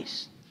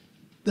Christ,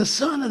 the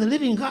Son of the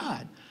living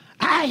God.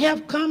 I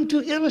have come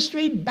to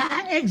illustrate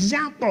by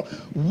example.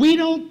 We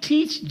don't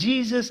teach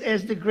Jesus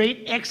as the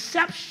great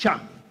exception.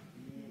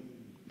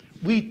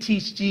 We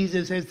teach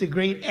Jesus as the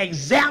great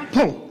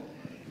example.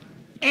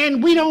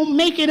 And we don't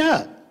make it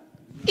up.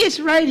 It's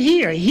right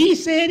here. He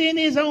said in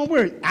his own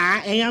words, I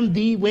am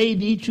the way,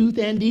 the truth,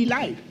 and the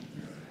life.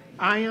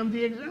 I am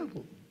the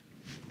example.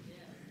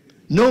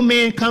 No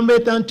man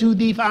cometh unto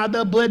the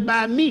Father but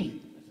by me.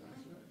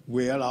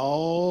 Well,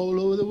 all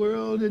over the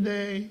world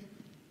today,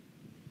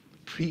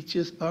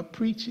 preachers are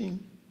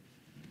preaching.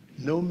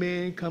 No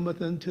man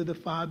cometh unto the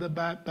Father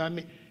by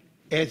me,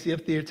 as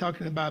if they're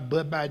talking about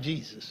but by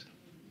Jesus.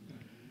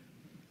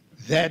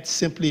 That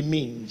simply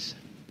means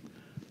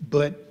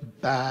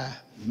but by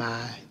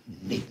my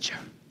nature,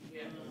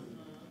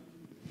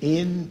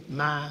 in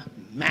my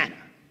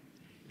manner,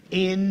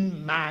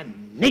 in my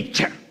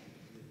nature,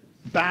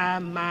 by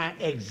my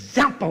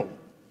example,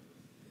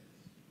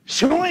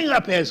 showing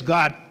up as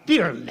God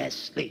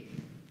fearlessly.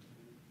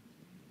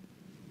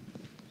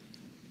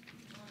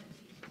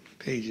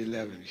 Page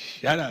 11,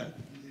 shut up.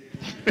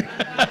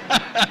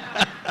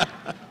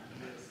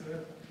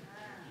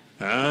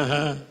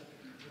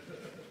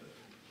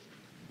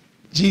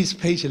 Jesus,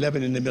 page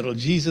 11 in the middle.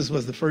 Jesus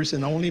was the first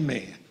and only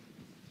man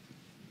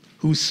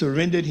who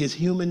surrendered his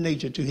human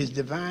nature to his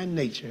divine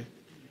nature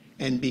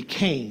and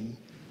became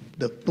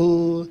the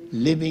full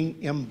living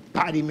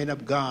embodiment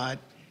of God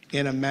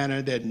in a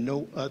manner that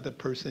no other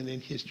person in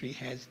history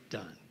has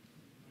done.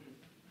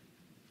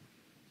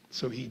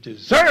 So he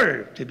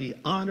deserved to be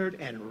honored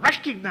and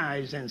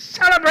recognized and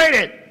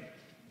celebrated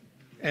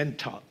and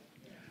taught.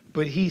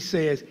 But he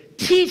says,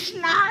 teach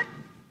not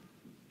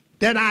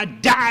that I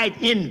died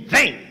in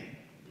vain.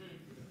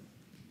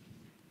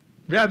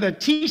 Rather,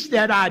 teach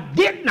that I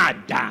did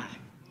not die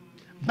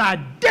by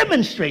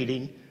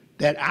demonstrating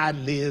that I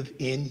live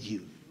in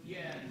you.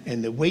 Yeah.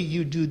 And the way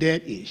you do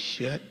that is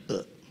shut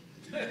up.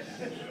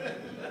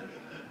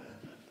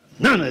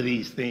 None of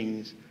these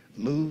things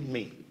move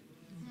me.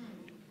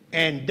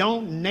 And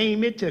don't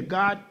name it till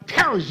God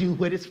tells you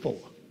what it's for.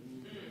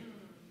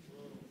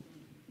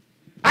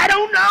 I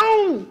don't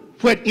know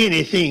what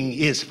anything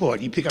is for.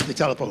 You pick up the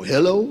telephone.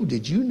 Hello,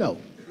 did you know?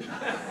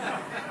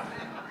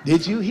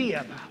 Did you hear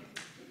about it?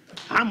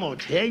 I'm going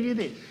to tell you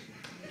this.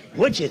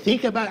 What you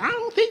think about it? I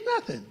don't think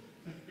nothing.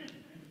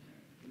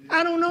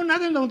 I don't know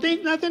nothing, don't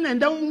think nothing, and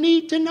don't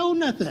need to know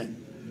nothing.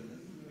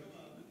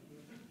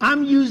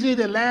 I'm usually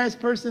the last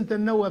person to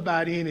know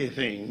about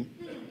anything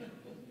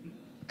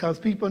because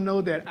people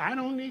know that I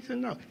don't need to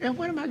know. And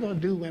what am I going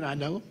to do when I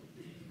know?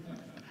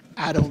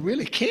 I don't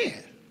really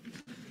care.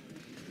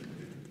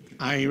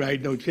 I ain't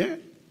writing no check.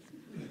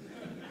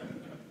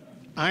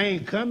 I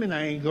ain't coming,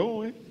 I ain't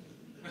going.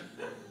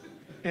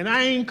 And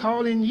I ain't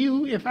calling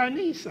you if I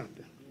need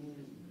something.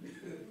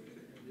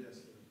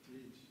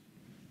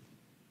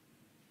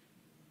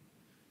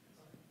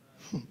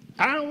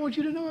 I don't want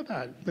you to know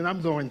about it when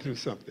I'm going through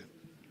something.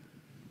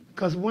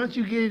 Because once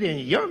you get it in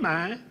your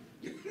mind,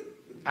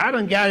 I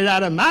done got it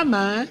out of my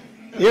mind.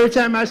 Every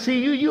time I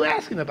see you, you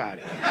asking about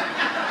it.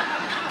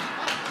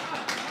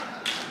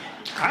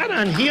 I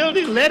done healed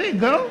it, let it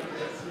go.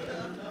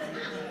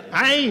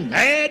 I ain't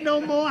mad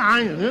no more.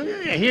 I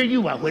hear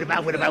you. What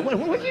about what?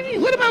 What do you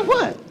mean? What about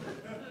what?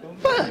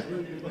 What?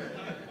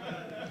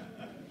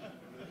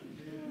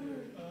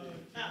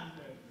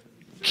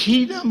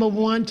 Key number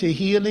one to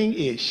healing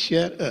is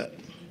shut up.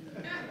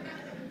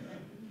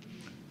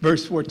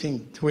 Verse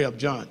 14, 12,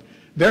 John.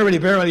 Verily,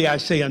 verily, I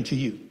say unto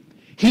you,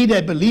 he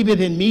that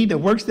believeth in me, the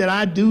works that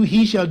I do,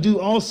 he shall do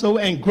also,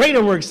 and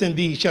greater works than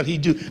these shall he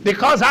do,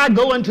 because I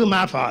go unto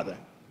my Father.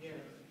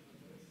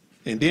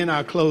 And then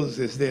I'll close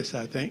this,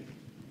 I think,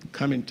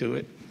 coming to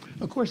it.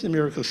 A Course in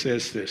Miracles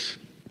says this.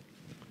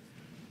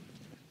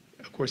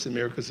 A Course in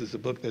Miracles is a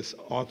book that's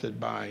authored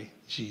by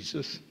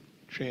Jesus,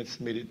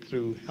 transmitted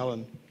through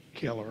Helen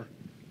Keller.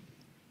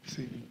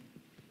 See,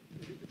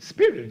 the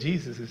Spirit of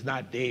Jesus is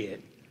not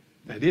dead.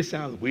 Now, this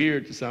sounds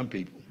weird to some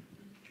people,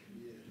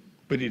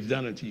 but it's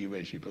done unto you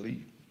as you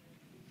believe.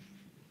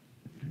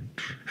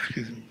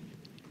 Excuse me.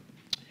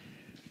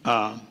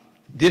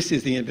 This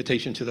is the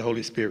invitation to the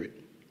Holy Spirit.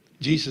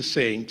 Jesus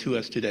saying to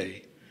us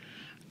today,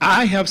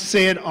 I have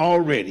said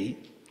already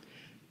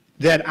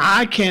that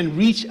I can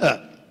reach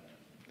up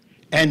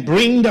and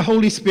bring the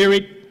Holy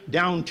Spirit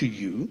down to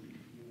you,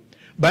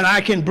 but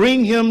I can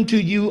bring him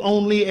to you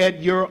only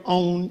at your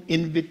own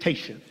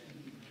invitation.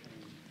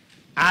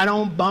 I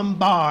don't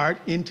bombard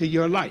into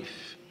your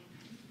life.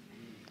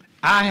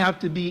 I have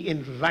to be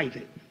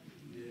invited.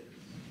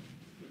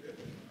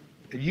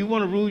 If you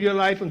want to rule your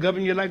life and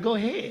govern your life, go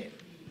ahead.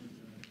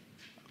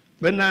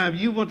 But now if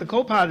you want the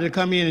co-pilot to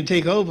come in and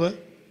take over,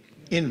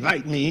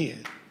 invite me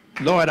in.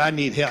 Lord, I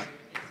need help.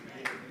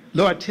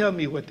 Lord, tell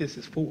me what this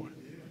is for.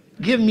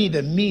 Give me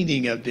the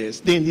meaning of this.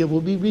 Then it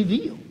will be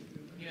revealed.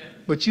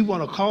 But you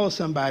want to call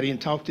somebody and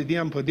talk to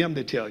them for them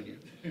to tell you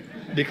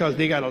because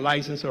they got a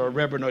license or a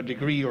reverend or a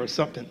degree or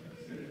something.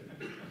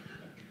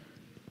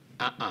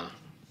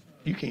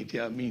 You can't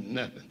tell me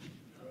nothing.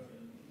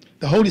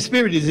 The Holy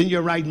Spirit is in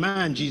your right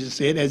mind, Jesus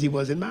said, as he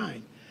was in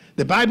mine.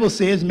 The Bible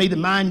says, may the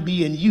mind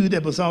be in you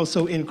that was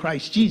also in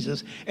Christ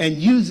Jesus, and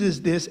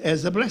uses this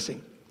as a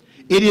blessing.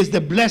 It is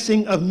the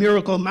blessing of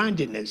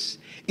miracle-mindedness.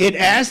 It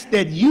asks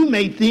that you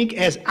may think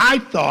as I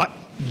thought,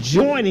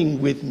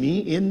 joining with me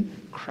in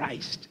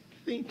Christ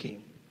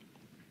thinking.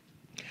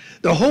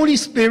 The Holy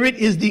Spirit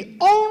is the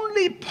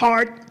only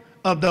part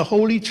of the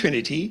Holy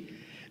Trinity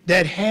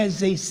that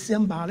has a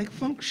symbolic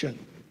function.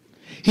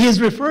 He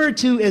is referred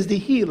to as the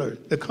healer,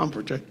 the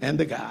comforter, and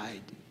the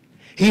guide.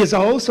 He is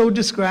also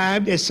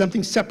described as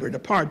something separate,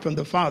 apart from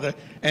the Father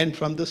and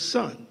from the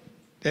Son.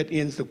 That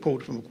ends the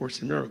quote from A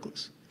Course in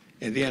Miracles.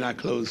 And then I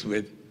close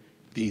with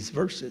these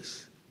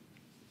verses.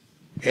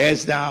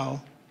 As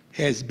thou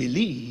hast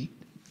believed,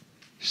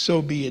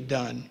 so be it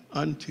done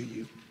unto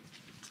you.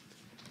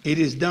 It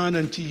is done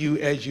unto you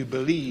as you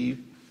believe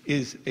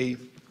is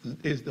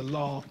the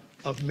law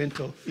of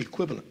mental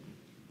equivalent.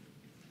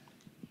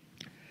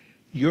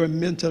 Your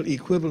mental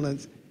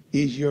equivalence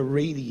is your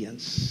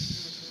radiance.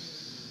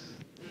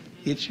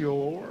 It's your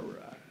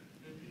aura.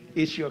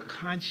 It's your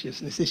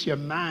consciousness. It's your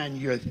mind,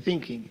 your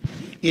thinking.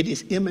 It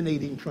is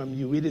emanating from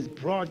you. It is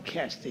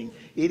broadcasting.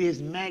 It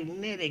is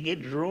magnetic.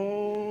 It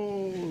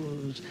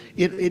draws.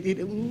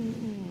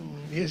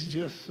 It's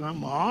just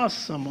some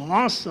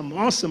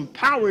awesome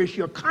power. It's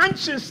your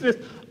consciousness,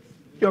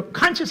 your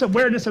conscious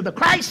awareness of the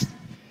Christ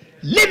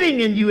living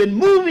in you and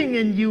moving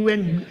in you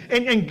and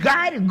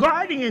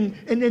guarding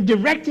and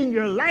directing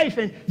your life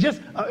and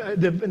just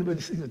whatever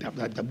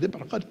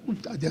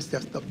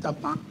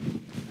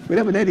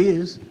that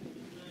is.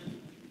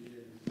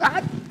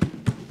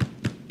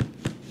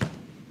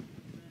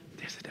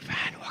 There's a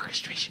divine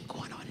orchestration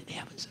going on in the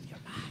heavens of your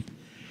mind.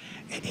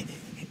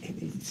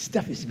 And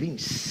stuff is being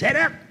set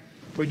up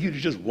for you to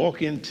just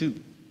walk into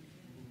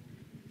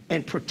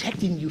and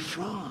protecting you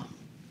from.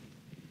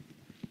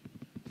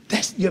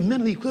 That's your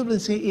mental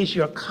equivalency is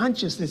your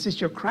consciousness. It's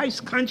your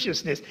Christ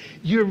consciousness.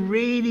 You're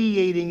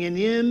radiating and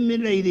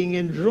emanating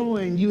and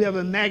drawing. You have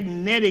a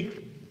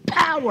magnetic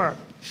power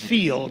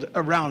field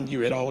around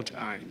you at all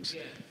times.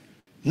 Yeah.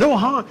 No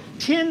harm.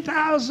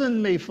 10,000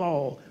 may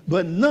fall,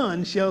 but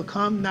none shall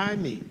come nigh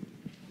me.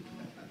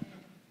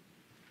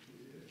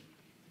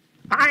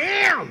 I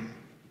am.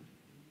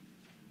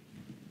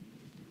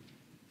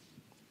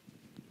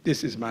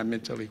 This is my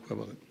mental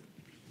equivalent.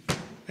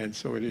 And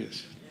so it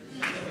is.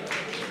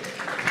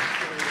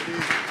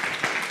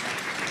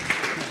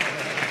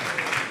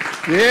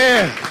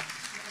 Yeah.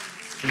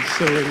 And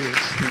so it is.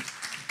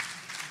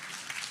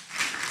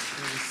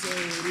 And so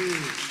it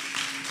is.